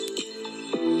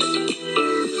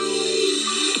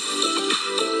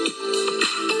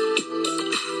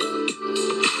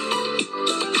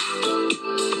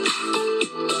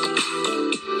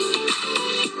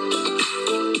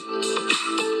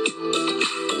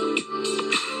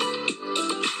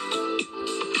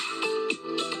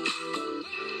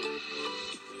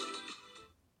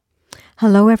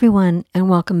Hello, everyone,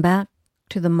 and welcome back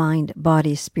to the Mind,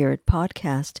 Body, Spirit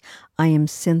podcast. I am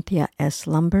Cynthia S.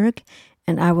 Lumberg,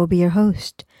 and I will be your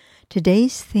host.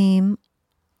 Today's theme,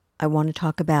 I want to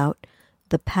talk about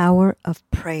the power of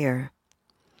prayer.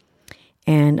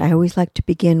 And I always like to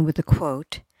begin with a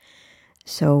quote,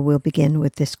 so we'll begin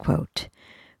with this quote.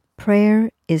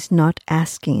 Prayer is not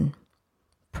asking.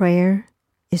 Prayer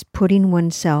is putting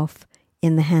oneself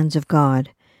in the hands of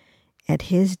God at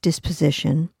His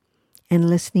disposition and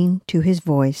listening to His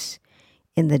voice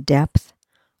in the depth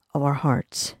of our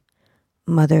hearts.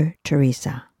 Mother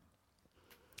Teresa.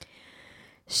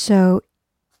 So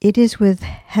it is with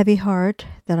heavy heart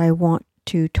that I want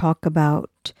to talk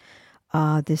about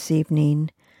this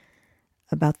evening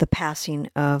about the passing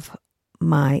of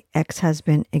my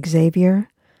ex-husband Xavier,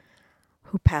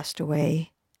 who passed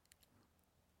away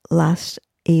last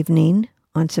evening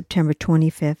on September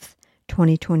 25th,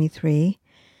 2023.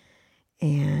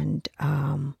 And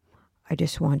I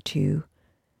just want to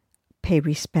pay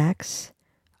respects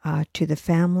to the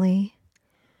family,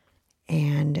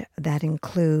 and that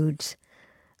includes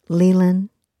Leland,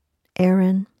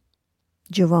 Aaron,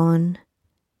 Javon,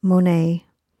 Monet,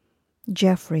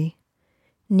 Jeffrey,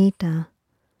 Nita,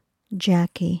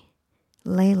 Jackie,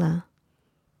 Layla,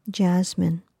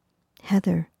 Jasmine,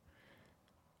 Heather,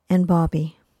 and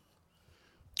Bobby.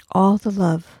 All the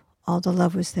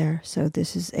love was there. So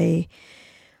this is a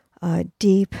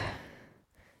deep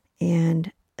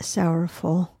and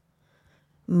sorrowful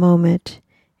moment,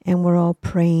 and we're all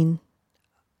praying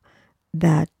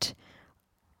that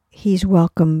he's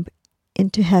welcomed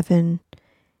into heaven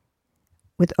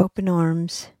with open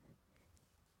arms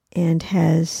and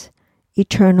has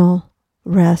eternal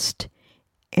rest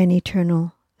and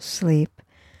eternal sleep.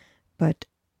 But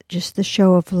just the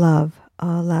show of love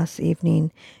last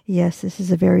evening. Yes, this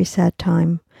is a very sad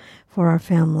time for our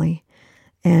family.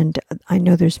 And I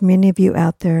know there's many of you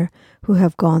out there who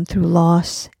have gone through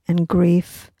loss and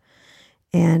grief.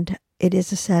 And it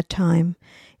is a sad time.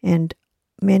 And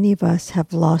many of us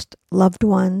have lost loved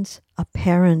ones, a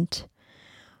parent,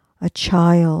 a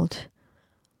child,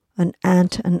 an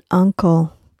aunt, an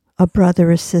uncle, a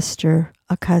brother, a sister,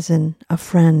 a cousin, a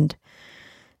friend.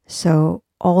 So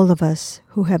all of us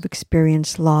who have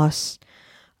experienced loss,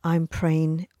 I'm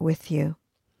praying with you,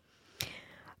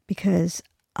 because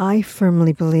I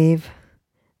firmly believe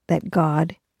that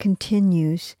God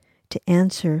continues to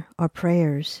answer our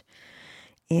prayers,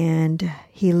 and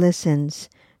He listens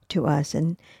to us,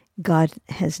 and God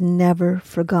has never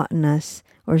forgotten us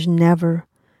or has never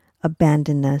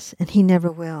abandoned us, and He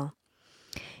never will.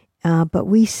 But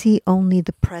we see only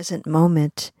the present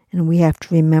moment, and we have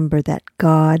to remember that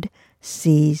God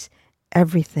sees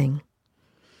everything.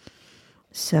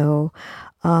 So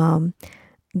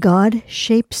God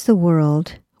shapes the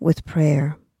world with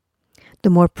prayer. The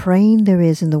more praying there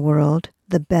is in the world,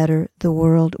 the better the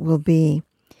world will be.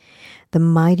 The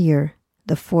mightier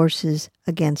the forces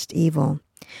against evil.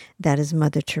 That is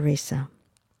Mother Teresa.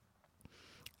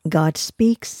 God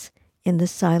speaks in the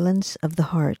silence of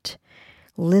the heart.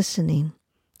 Listening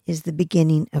is the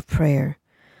beginning of prayer.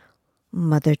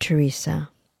 Mother Teresa.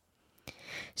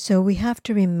 So we have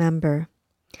to remember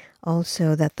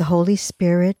also that the Holy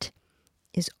Spirit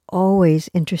is always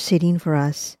interceding for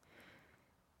us.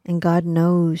 And God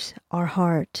knows our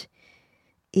heart,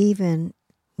 even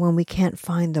when we can't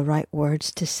find the right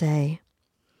words to say.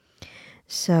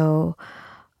 So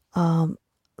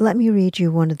let me read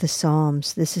you one of the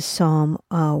Psalms. This is Psalm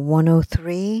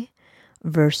 103,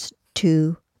 verse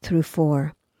 2 through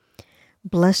 4.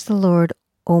 Bless the Lord,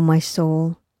 O my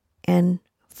soul, and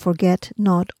forget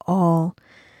not all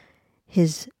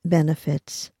His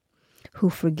benefits, who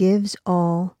forgives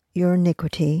all your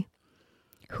iniquity,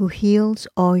 who heals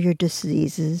all your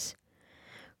diseases,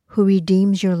 who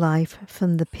redeems your life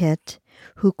from the pit,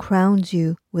 who crowns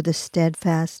you with a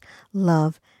steadfast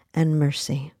love and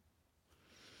mercy.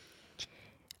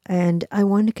 And I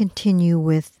want to continue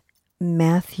with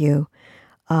Matthew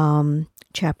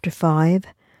chapter 5,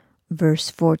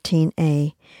 verse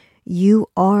 14a. You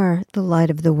are the light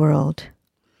of the world.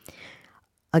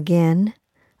 Again,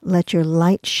 let your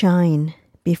light shine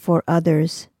before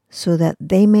others, so that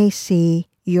they may see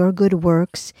your good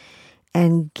works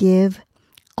and give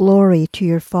glory to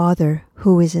your Father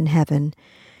who is in heaven.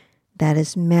 That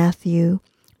is Matthew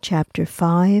chapter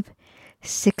 5,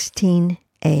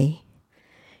 16a.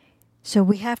 So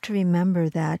we have to remember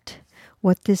that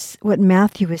what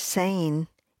Matthew is saying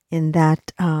in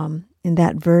that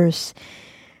verse,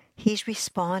 he's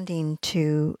responding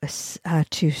to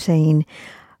saying,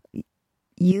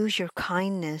 use your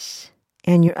kindness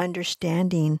and your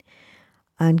understanding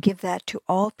and give that to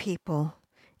all people,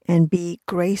 and be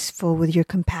graceful with your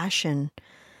compassion.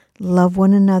 Love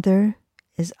one another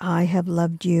as I have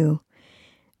loved you.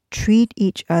 Treat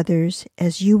each others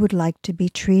as you would like to be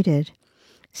treated.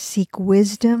 Seek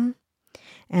wisdom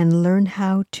and learn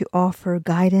how to offer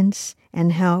guidance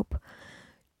and help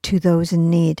to those in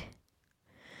need.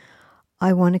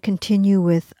 I want to continue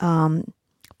with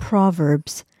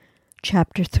Proverbs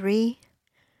chapter 3,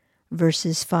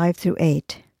 verses 5 through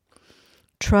 8.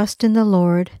 Trust in the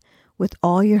Lord with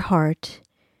all your heart,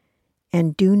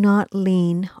 and do not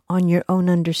lean on your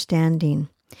own understanding.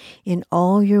 In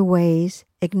all your ways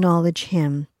acknowledge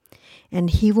him, and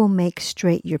he will make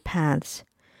straight your paths.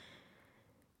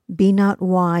 Be not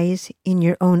wise in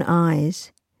your own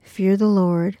eyes. Fear the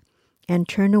Lord, and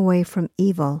turn away from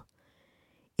evil.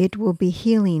 It will be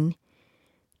healing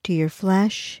to your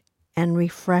flesh and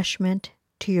refreshment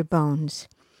to your bones.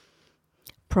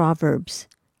 Proverbs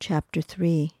chapter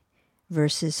 3,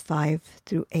 verses 5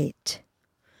 through 8.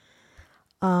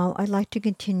 I'd like to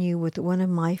continue with one of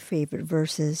my favorite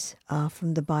verses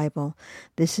from the Bible.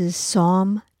 This is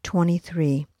Psalm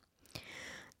 23.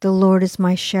 The Lord is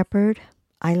my shepherd,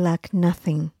 I lack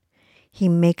nothing. He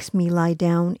makes me lie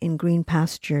down in green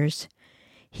pastures.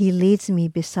 He leads me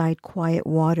beside quiet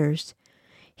waters.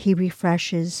 He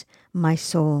refreshes my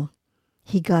soul.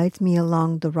 He guides me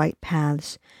along the right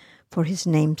paths for his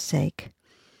name's sake.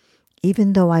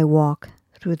 Even though I walk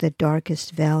through the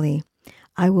darkest valley,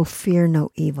 I will fear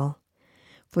no evil,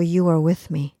 for you are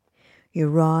with me. Your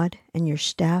rod and your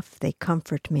staff, they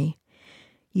comfort me.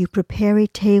 You prepare a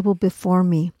table before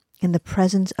me in the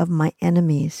presence of my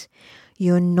enemies.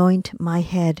 You anoint my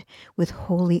head with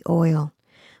holy oil.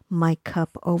 My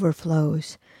cup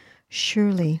overflows.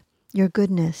 Surely your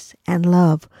goodness and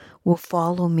love will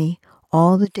follow me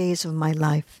all the days of my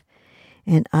life,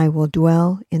 and I will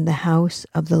dwell in the house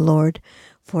of the Lord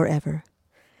forever.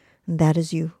 And that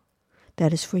is you.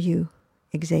 That is for you,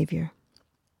 Xavier.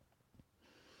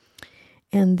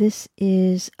 And this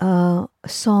is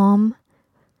Psalm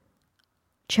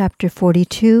chapter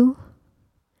 42,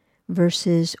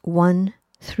 verses 1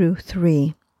 through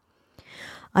 3.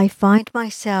 I find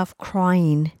myself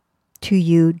crying to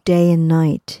you day and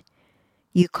night.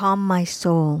 You calm my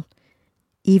soul,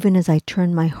 even as I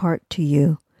turn my heart to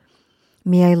you.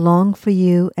 May I long for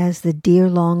you as the deer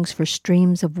longs for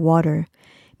streams of water.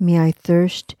 May I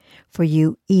thirst for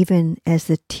you even as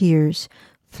the tears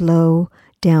flow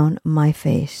down my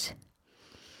face.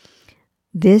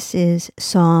 This is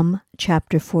Psalm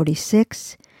chapter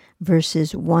 46,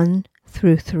 verses 1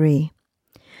 through 3.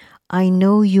 I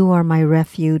know you are my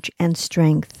refuge and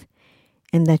strength,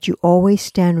 and that you always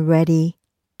stand ready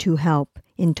to help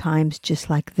in times just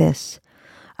like this.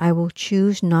 I will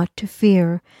choose not to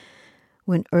fear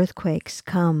when earthquakes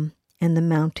come and the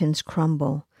mountains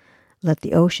crumble. Let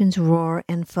the oceans roar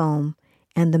and foam,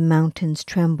 and the mountains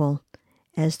tremble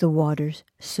as the waters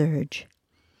surge.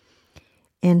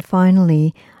 And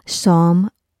finally, Psalm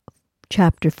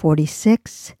chapter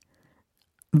 46,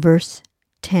 verse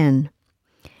 10.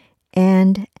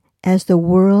 And as the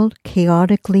world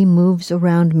chaotically moves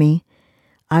around me,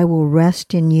 I will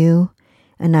rest in you,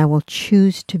 and I will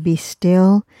choose to be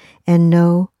still and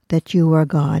know that you are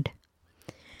God.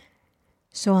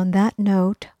 So on that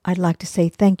note, I'd like to say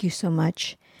thank you so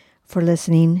much for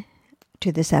listening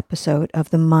to this episode of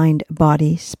the Mind,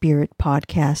 Body, Spirit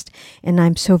podcast. And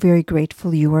I'm so very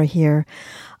grateful you are here.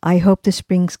 I hope this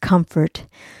brings comfort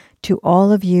to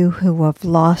all of you who have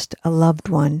lost a loved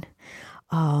one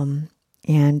by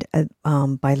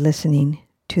listening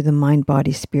to the Mind,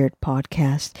 Body, Spirit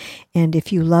podcast. And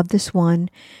if you love this one,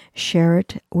 share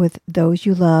it with those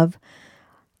you love.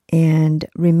 And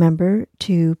remember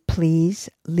to please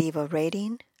leave a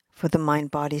rating for the Mind,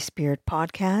 Body, Spirit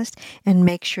podcast, and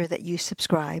make sure that you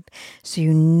subscribe so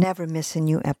you never miss a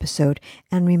new episode.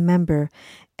 And remember,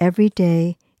 every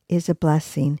day is a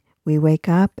blessing. We wake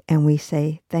up and we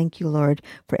say, thank you, Lord,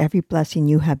 for every blessing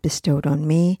you have bestowed on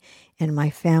me and my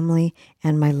family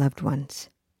and my loved ones.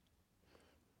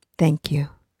 Thank you.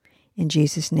 In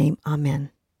Jesus' name,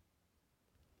 amen.